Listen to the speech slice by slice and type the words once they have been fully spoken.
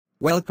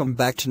Welcome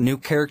back to New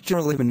Character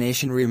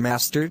Elimination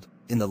Remastered.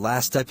 In the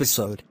last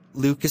episode,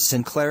 Lucas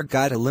Sinclair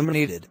got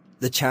eliminated.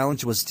 The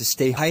challenge was to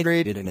stay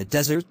hydrated in a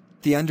desert.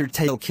 The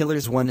Undertale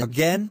Killers won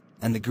again,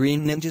 and the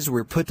Green Ninjas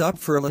were put up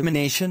for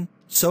elimination.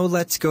 So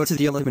let's go to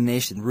the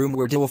elimination room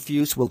where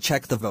Diffuse will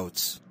check the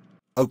votes.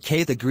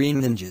 Okay, the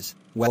Green Ninjas,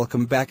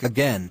 welcome back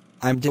again.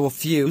 I'm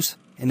Diffuse,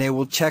 and I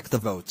will check the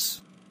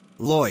votes.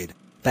 Lloyd,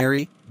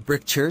 Barry,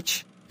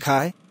 Brickchurch,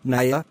 Kai,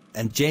 Naya,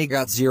 and Jay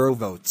got 0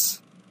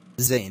 votes.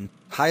 Zane,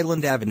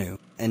 Highland Avenue,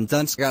 and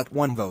Dunce got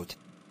 1 vote.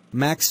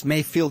 Max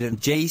Mayfield and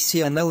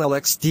JC and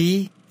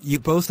LLXD, you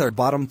both are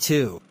bottom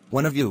 2.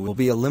 One of you will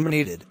be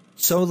eliminated,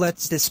 so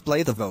let's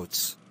display the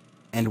votes.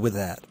 And with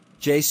that,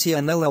 JC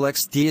and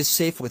LLXD is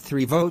safe with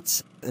 3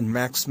 votes, and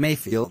Max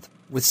Mayfield,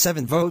 with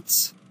 7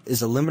 votes,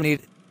 is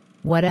eliminated.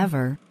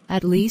 Whatever,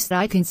 at least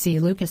I can see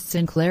Lucas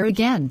Sinclair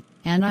again,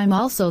 and I'm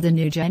also the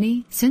new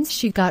Jenny since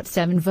she got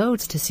 7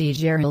 votes to see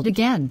Gerald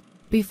again,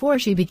 before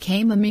she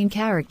became a main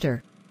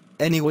character.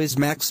 Anyways,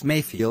 Max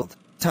Mayfield,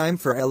 time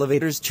for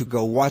elevators to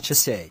go. What you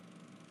say?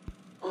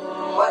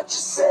 What you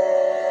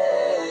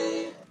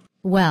say?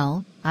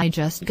 Well, I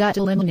just got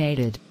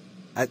eliminated.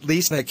 At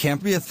least I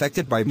can't be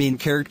affected by mean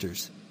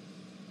characters.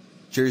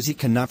 Jersey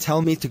cannot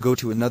tell me to go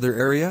to another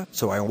area,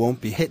 so I won't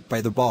be hit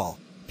by the ball,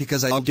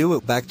 because I'll do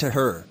it back to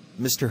her.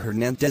 Mr.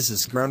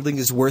 Hernandez's groundling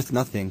is worth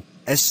nothing.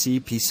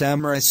 SCP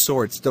Samurai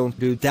swords don't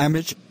do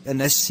damage, and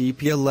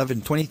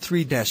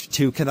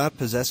SCP-1123-2 cannot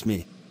possess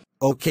me.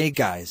 Okay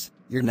guys,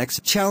 your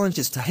next challenge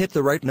is to hit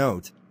the right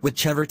note.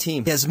 Whichever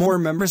team has more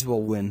members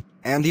will win,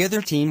 and the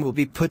other team will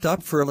be put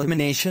up for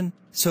elimination,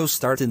 so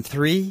start in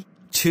 3,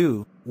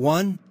 2,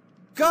 1,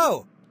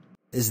 go!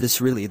 Is this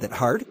really that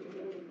hard?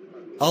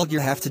 All you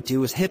have to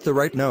do is hit the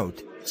right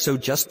note, so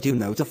just do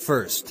nota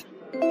first.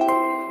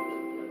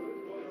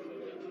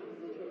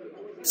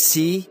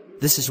 See,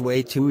 this is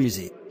way too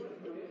easy.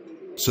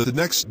 So the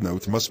next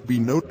note must be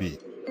note B.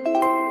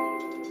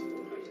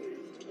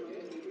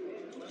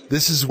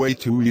 This is way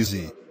too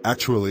easy.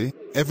 Actually,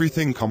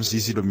 everything comes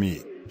easy to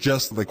me,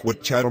 just like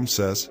what Chatham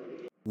says.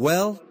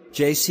 Well,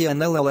 JC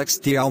and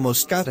LLXD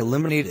almost got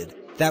eliminated.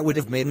 That would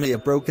have made me a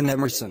broken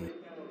Emerson.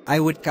 I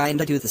would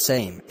kinda do the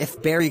same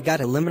if Barry got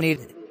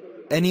eliminated.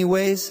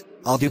 Anyways,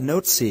 I'll do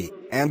note C,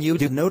 and you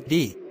do note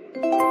D.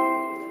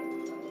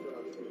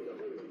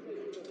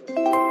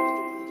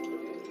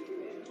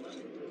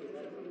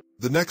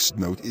 The next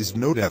note is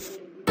note F.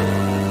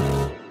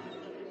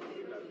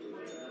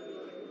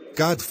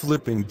 God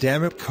flipping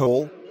damn it,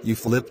 Cole, you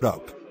flipped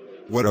up.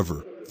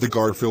 Whatever, the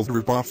Garfield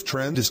ripoff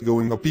trend is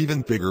going up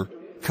even bigger.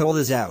 Cole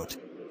is out.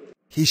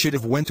 He should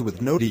have went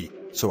with note E,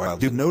 so I'll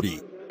do note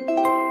E.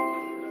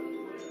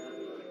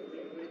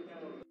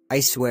 I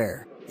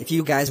swear, if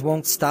you guys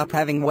won't stop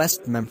having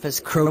West Memphis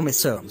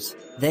chromosomes,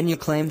 then you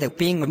claim that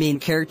being a mean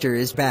character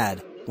is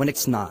bad, when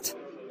it's not.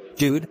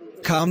 Dude,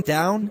 calm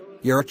down,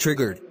 you're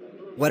triggered.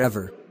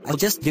 Whatever, I'll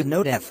just do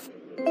note F.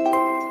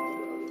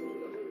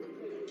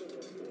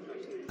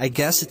 I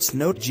guess it's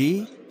note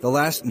G, the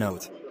last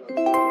note.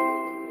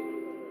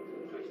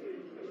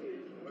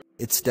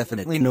 It's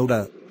definitely note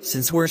A,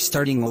 since we're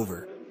starting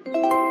over.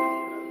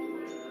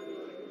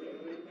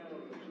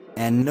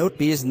 And note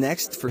B is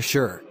next for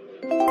sure.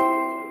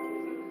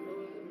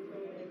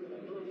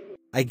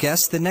 I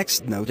guess the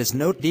next note is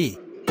note D.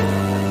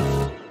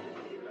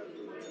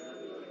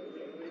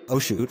 Oh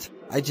shoot,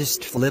 I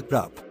just flipped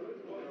up.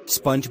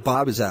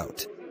 SpongeBob is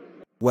out.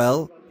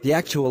 Well, the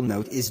actual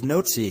note is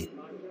note C.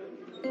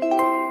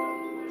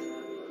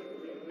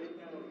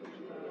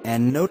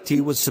 And note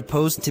T was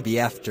supposed to be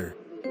after.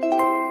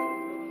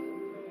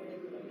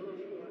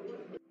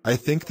 I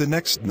think the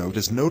next note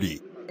is note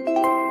E.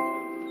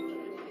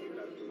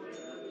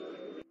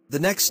 The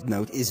next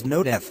note is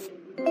note F.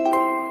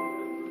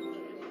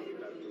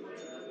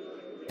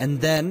 And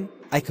then,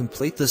 I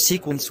complete the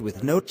sequence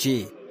with note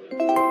G.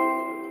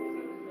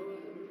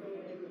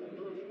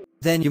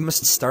 Then you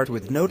must start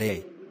with note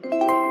A.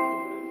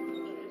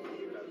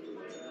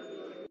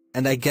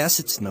 And I guess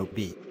it's note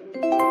B.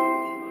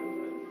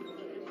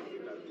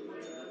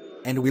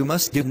 And we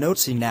must do note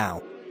C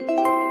now.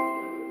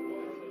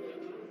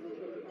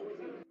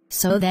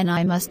 So then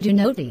I must do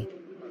note E.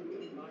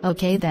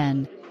 Okay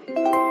then.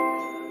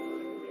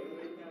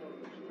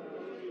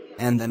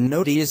 And then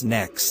note E is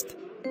next.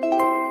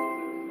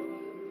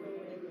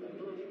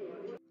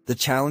 The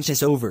challenge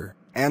is over,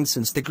 and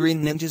since the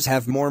Green Ninjas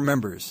have more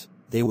members,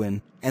 they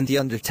win, and the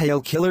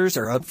Undertale Killers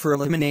are up for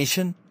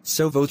elimination,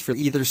 so vote for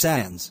either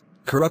Sans,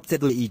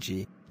 Corrupted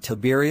Luigi,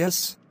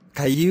 Tiberius,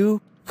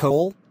 Caillou,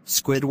 Cole,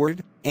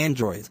 Squidward,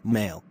 Android,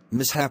 Male,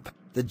 Mishap,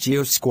 the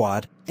Geo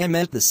Squad,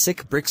 Emmett the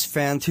Sick Bricks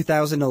Fan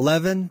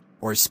 2011,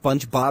 or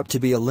SpongeBob to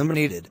be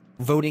eliminated.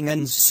 Voting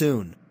ends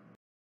soon.